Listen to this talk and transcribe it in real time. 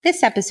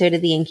This episode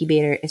of The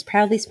Incubator is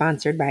proudly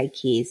sponsored by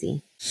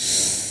Chiesi.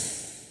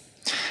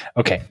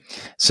 Okay,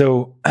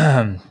 so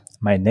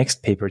my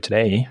next paper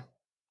today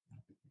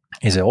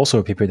is also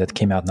a paper that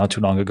came out not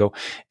too long ago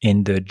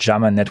in the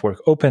JAMA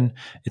Network Open.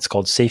 It's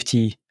called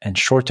Safety and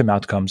Short-Term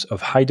Outcomes of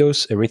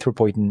High-Dose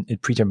Erythropoietin in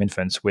Preterm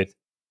Infants with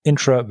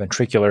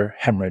Intraventricular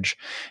Hemorrhage,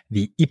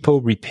 the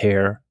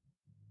EpoRepair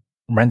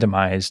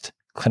randomized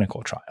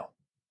clinical trial.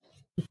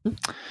 Mm-hmm.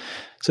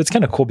 So it's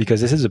kind of cool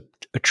because this is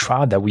a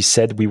trial that we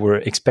said we were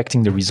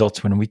expecting the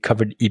results when we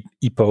covered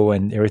EPO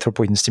and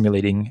erythropoietin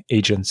stimulating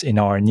agents in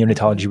our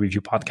neonatology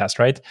review podcast,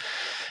 right?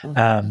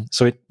 Mm-hmm.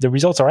 So the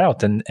results are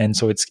out, and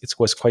so it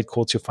was quite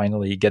cool to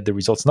finally get the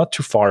results not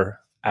too far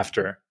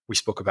after we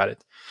spoke about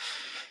it.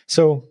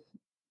 So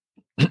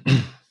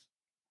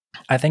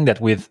I think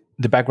that with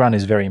the background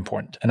is very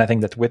important, and I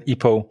think that with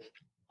EPO,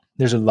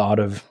 there's a lot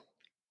of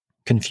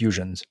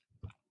confusions.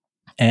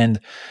 And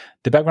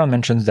the background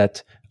mentions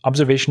that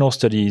observational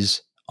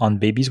studies on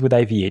babies with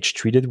IVH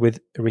treated with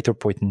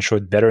erythropoietin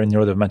showed better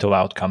neurodevelopmental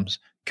outcomes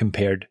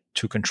compared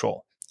to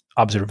control.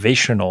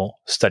 Observational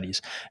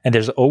studies. And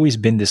there's always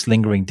been this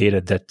lingering data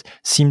that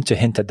seemed to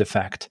hint at the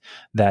fact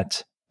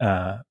that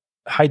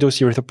high-dose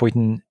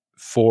erythropoietin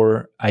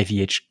for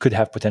IVH could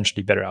have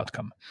potentially better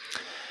outcome.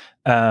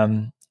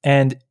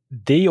 And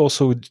they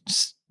also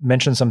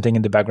mentioned something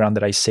in the background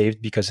that I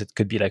saved because it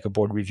could be like a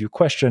board review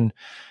question.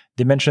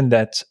 They mentioned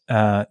that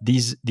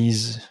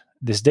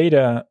this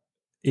data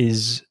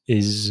is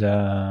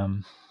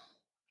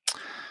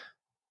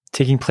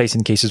taking place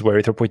in cases where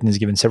erythropoietin is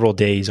given several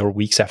days or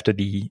weeks after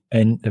the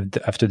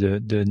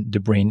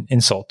brain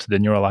insult, the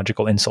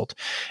neurological insult,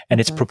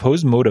 and its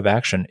proposed mode of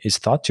action is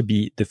thought to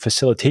be the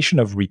facilitation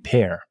of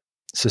repair,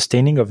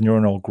 sustaining of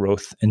neuronal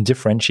growth, and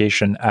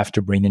differentiation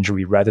after brain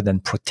injury rather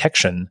than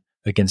protection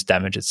against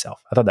damage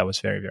itself. I thought that was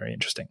very, very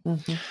interesting.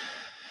 Mm-hmm.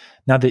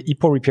 Now, the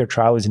EpoRepair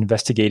trial is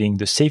investigating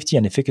the safety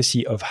and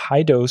efficacy of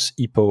high-dose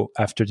EPO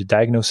after the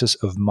diagnosis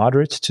of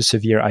moderate to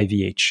severe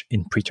IVH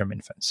in preterm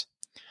infants.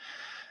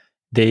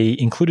 They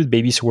included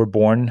babies who were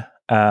born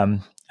at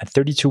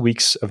 32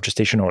 weeks of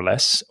gestation or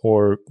less,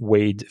 or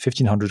weighed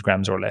 1,500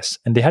 grams or less,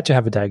 and they had to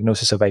have a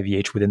diagnosis of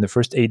IVH within the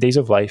first 8 days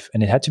of life,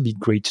 and it had to be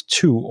grade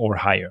 2 or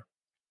higher.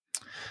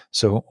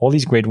 So all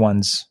these grade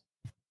 1s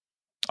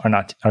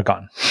are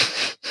gone.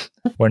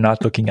 We're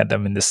not looking at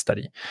them in this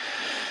study.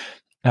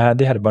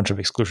 They had a bunch of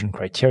exclusion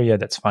criteria.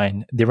 That's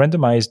fine. They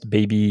randomized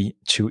baby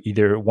to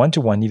either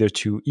 1-to-1, either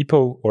to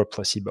EPO or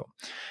placebo.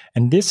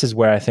 And this is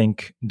where I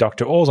think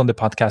Dr. Oles on the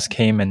podcast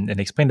came and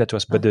explained that to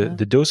us. But the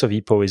dose of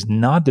EPO is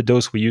not the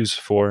dose we use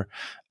for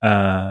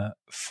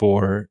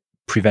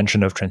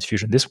prevention of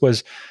transfusion. This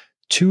was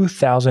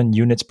 2,000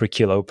 units per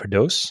kilo per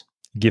dose,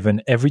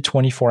 given every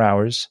 24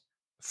 hours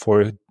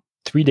for a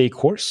 3-day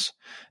course,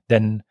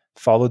 then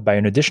followed by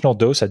an additional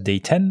dose at day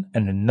 10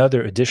 and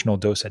another additional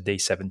dose at day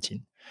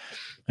 17.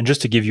 And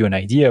just to give you an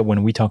idea,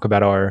 when we talk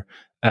about our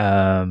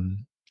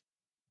I'm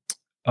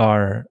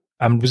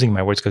losing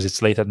my words because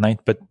it's late at night,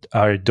 but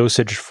our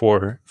dosage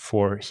for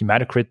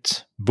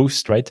hematocrit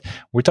boost, right?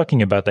 We're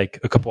talking about like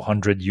a couple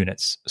hundred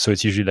units. So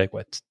it's usually like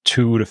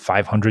 200 to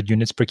 500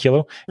 units per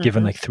kilo,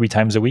 given like 3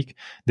 times a week.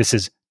 This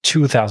is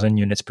 2,000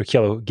 units per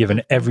kilo,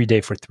 given every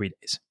day for 3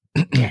 days.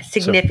 Yeah,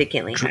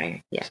 significantly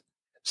higher. Yeah,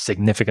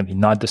 significantly,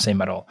 not the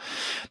same at all.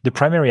 The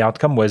primary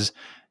outcome was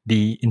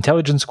the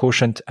intelligence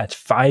quotient at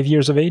 5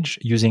 years of age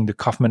using the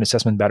Kaufman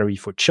assessment battery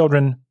for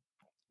children.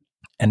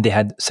 And they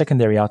had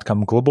secondary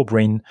outcome, global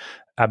brain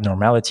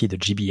abnormality, the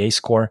GBA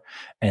score,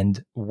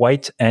 and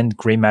white and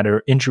gray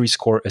matter injury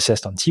score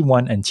assessed on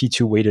T1 and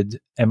T2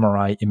 weighted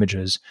MRI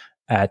images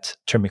at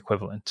term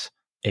equivalent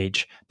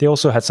age. They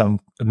also had some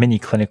mini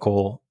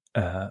clinical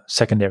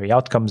secondary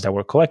outcomes that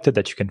were collected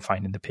that you can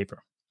find in the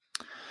paper.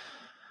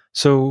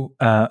 So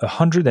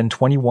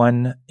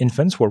 121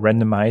 infants were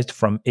randomized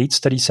from 8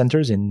 study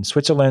centers in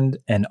Switzerland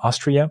and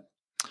Austria.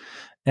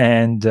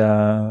 And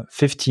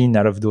 15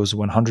 out of those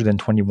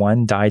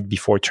 121 died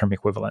before term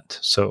equivalent.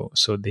 So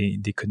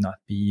they could not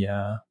be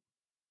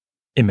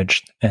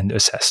imaged and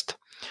assessed.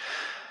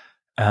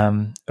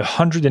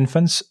 100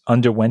 infants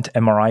underwent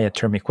MRI at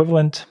term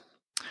equivalent.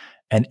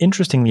 And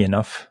interestingly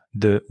enough,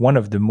 one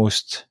of the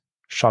most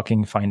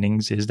shocking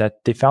findings is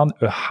that they found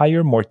a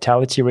higher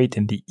mortality rate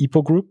in the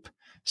EPO group,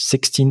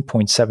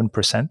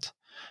 16.7%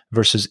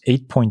 versus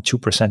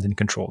 8.2% in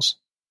controls.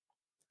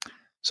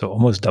 So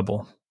almost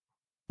double.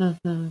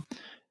 Mm-hmm.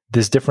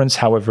 This difference,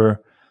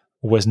 however,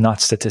 was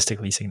not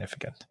statistically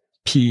significant.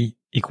 P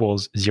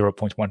equals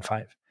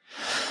 0.15.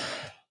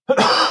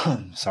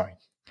 Sorry.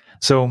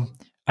 So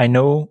I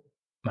know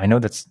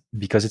that's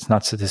because it's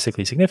not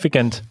statistically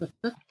significant.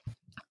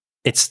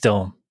 It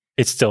still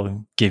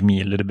gave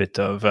me a little bit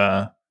of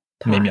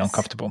made me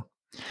uncomfortable.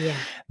 Yeah.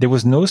 There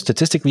was no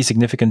statistically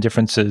significant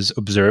differences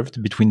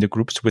observed between the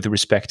groups with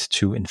respect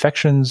to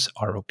infections,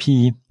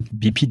 ROP,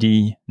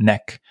 BPD,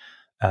 NEC,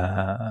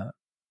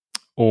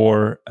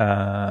 or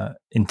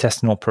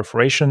intestinal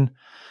perforation,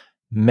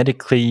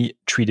 medically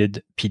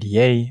treated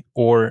PDA,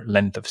 or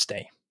length of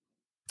stay.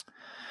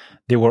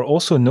 There were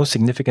also no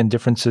significant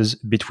differences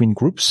between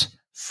groups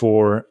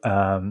for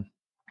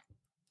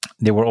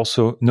there were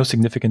also no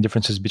significant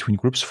differences between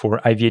groups for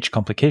IVH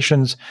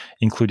complications,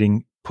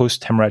 including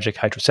post-hemorrhagic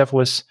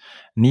hydrocephalus,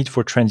 need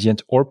for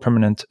transient or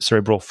permanent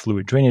cerebral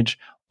fluid drainage,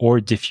 or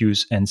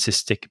diffuse and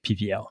cystic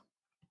PVL.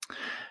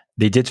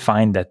 They did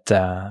find that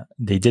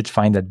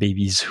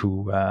babies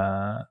who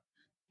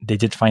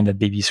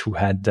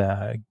had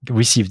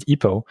received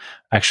EPO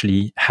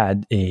actually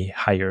had a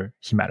higher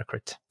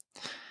hematocrit.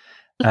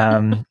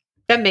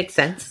 That makes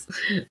sense.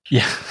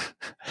 Yeah.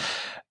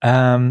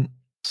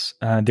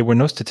 There were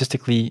no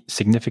statistically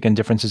significant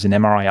differences in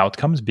MRI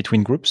outcomes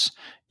between groups,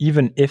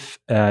 even if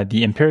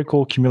the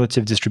empirical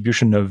cumulative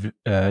distribution of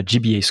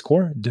GBA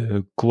score,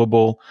 the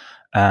global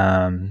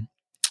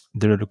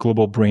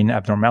brain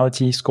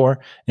abnormality score,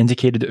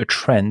 indicated a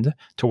trend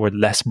toward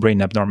less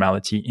brain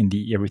abnormality in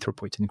the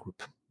erythropoietin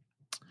group.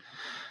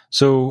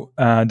 So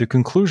the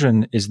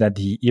conclusion is that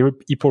the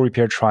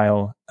EpoRepair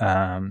trial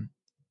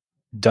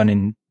done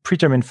in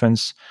preterm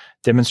infants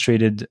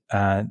demonstrated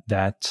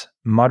that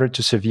moderate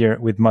to severe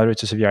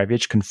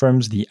IVH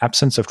confirms the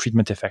absence of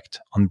treatment effect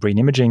on brain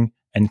imaging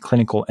and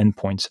clinical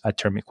endpoints at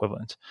term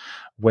equivalent.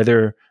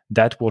 Whether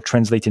that will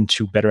translate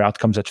into better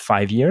outcomes at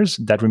 5 years,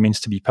 that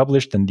remains to be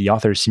published, and the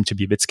authors seem to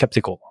be a bit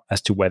skeptical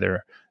as to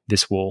whether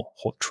this will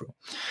hold true.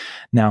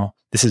 Now,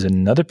 this is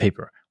another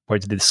paper where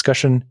the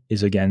discussion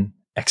is, again,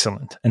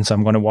 excellent. And so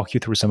I'm going to walk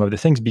you through some of the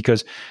things,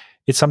 because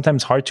it's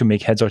sometimes hard to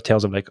make heads or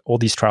tails of like all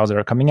these trials that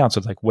are coming out. So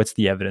it's like, what's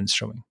the evidence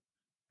showing?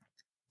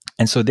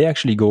 And so they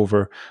actually go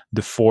over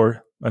the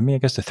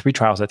three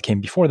trials that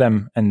came before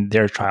them and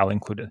their trial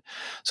included.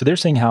 So they're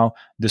saying how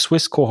the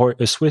Swiss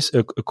cohort,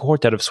 a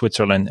cohort out of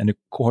Switzerland and a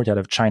cohort out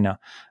of China,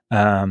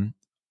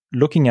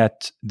 looking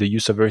at the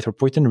use of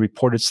erythropoietin,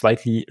 reported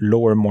slightly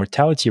lower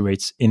mortality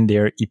rates in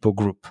their EPO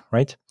group,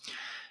 right?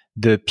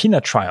 The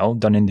PEANUT trial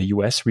done in the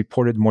US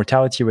reported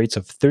mortality rates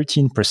of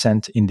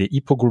 13% in the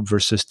EPO group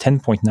versus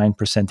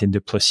 10.9% in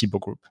the placebo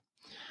group.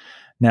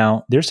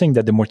 Now, they're saying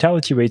that the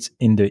mortality rates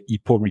in the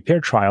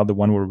EpoRepair trial, the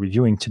one we're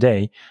reviewing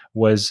today,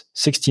 was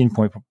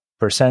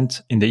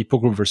 16% in the EPO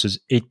group versus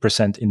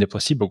 8% in the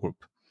placebo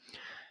group.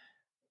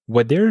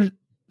 What they're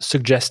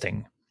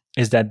suggesting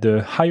is that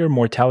the higher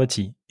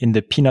mortality in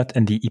the PEANUT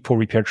and the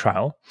EpoRepair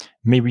trial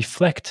may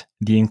reflect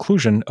the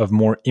inclusion of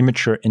more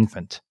immature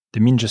infant.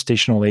 The mean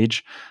gestational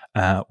age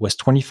was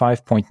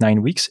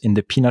 25.9 weeks in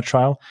the PEANUT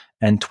trial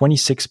and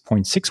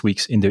 26.6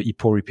 weeks in the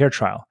EpoRepair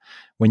trial.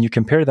 When you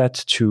compare that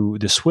to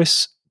the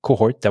Swiss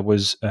cohort that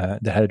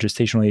had a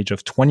gestational age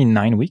of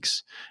 29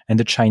 weeks and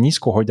the Chinese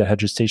cohort that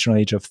had a gestational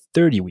age of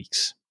 30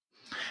 weeks.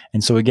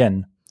 And so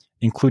again,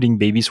 including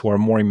babies who are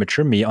more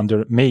immature may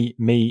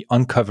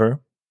uncover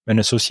an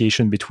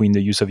association between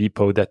the use of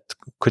EPO that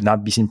could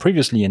not be seen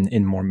previously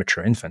in more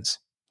mature infants.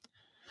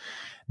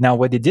 Now,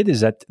 what they did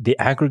is that they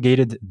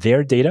aggregated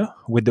their data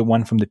with the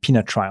one from the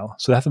PEANUT trial.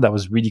 So I thought that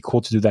was really cool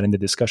to do that in the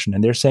discussion.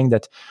 And they're saying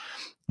that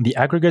the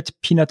aggregate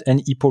PEANUT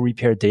and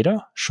EpoRepair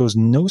data shows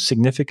no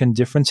significant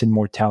difference in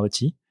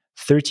mortality,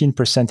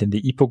 13% in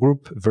the EPO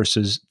group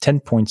versus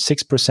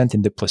 10.6%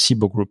 in the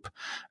placebo group,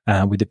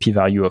 with a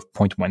p-value of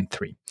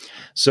 0.13.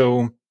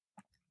 So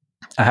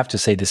I have to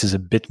say this is a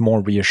bit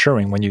more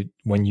reassuring when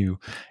you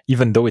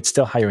even though it's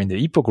still higher in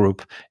the EPO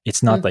group,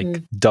 it's not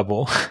like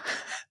double.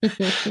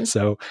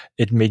 So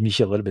it made me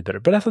feel a little bit better.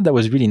 But I thought that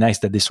was really nice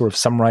that they sort of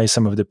summarized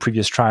some of the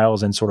previous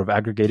trials and sort of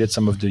aggregated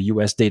some of the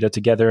US data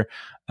together,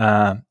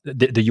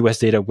 the US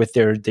data with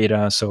their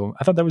data. So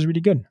I thought that was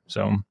really good.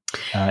 So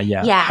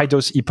high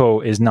dose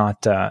EPO is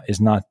not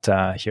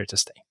here to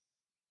stay.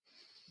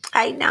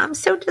 I know. I'm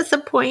so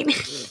disappointed.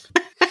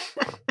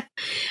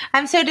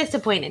 I'm so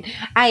disappointed.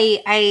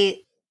 I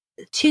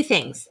two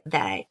things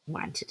that I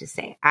wanted to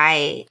say.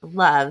 I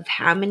love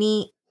how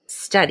many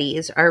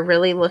studies are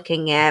really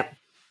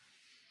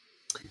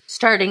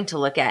starting to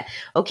look at,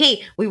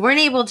 okay, we weren't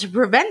able to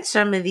prevent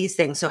some of these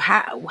things. So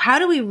how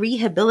do we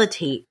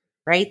rehabilitate,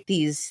 right,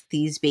 these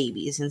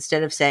babies,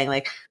 instead of saying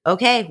like,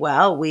 okay,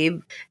 well,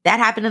 that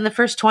happened in the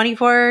first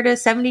 24 to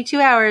 72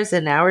 hours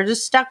and now we're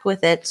just stuck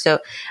with it. So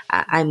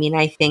I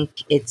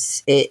think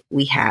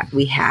we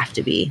have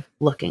to be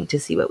looking to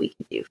see what we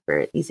can do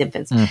for these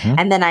infants. Mm-hmm.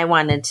 And then I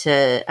wanted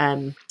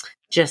to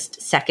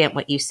just second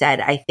what you said.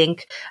 I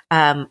think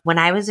when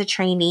I was a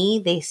trainee,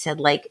 they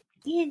said like,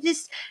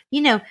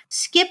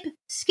 skip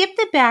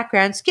the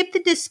background, skip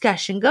the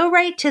discussion, go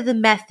right to the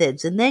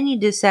methods, and then you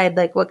decide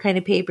like what kind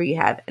of paper you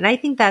have. And I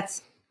think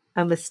that's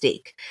a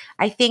mistake.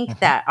 I think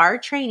that our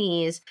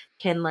trainees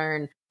can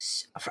learn,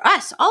 for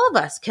us, all of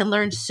us can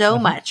learn so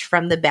much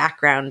from the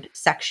background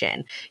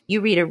section.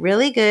 You read a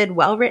really good,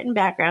 well-written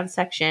background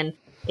section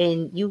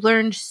and you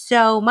learn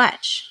so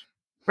much,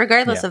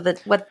 regardless of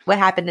what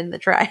happened in the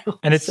trial.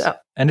 And it's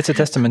a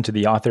testament to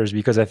the authors,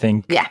 because I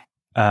think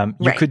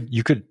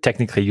you could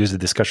technically use the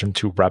discussion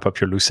to wrap up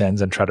your loose ends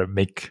and try to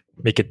make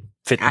it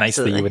fit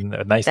nicely with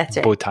a nice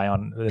bow tie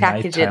on,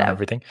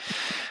 everything.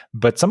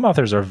 But some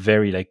authors are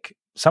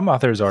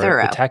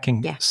thorough.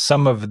 Attacking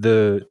some of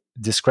the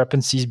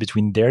discrepancies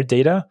between their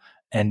data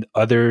and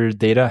other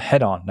data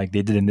head on, like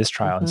they did in this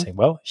trial, and say,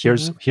 well,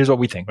 here's what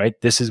we think, right?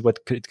 This is what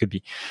it could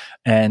be.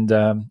 And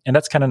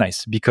that's kind of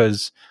nice,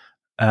 because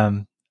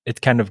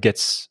it kind of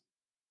gets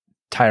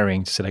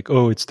tiring to say like,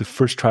 oh, it's the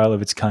first trial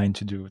of its kind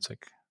to do. It's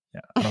like,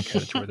 yeah, I don't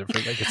care that you're the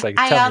first. Like, it's like,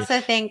 I also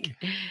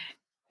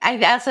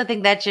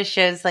think that just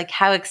shows like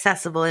how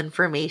accessible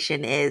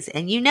information is.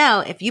 And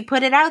if you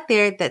put it out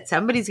there, that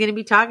somebody's going to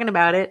be talking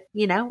about it,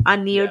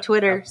 on Neo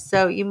Twitter.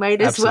 So you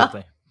might as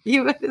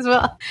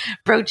well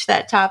broach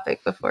that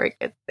topic before it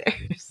gets there.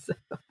 So.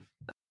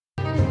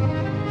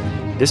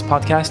 This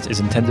podcast is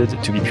intended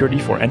to be purely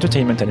for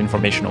entertainment and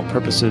informational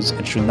purposes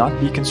and should not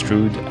be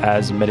construed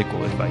as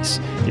medical advice.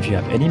 If you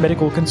have any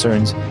medical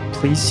concerns,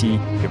 please see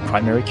your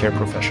primary care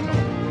professional.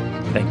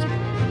 Thank you.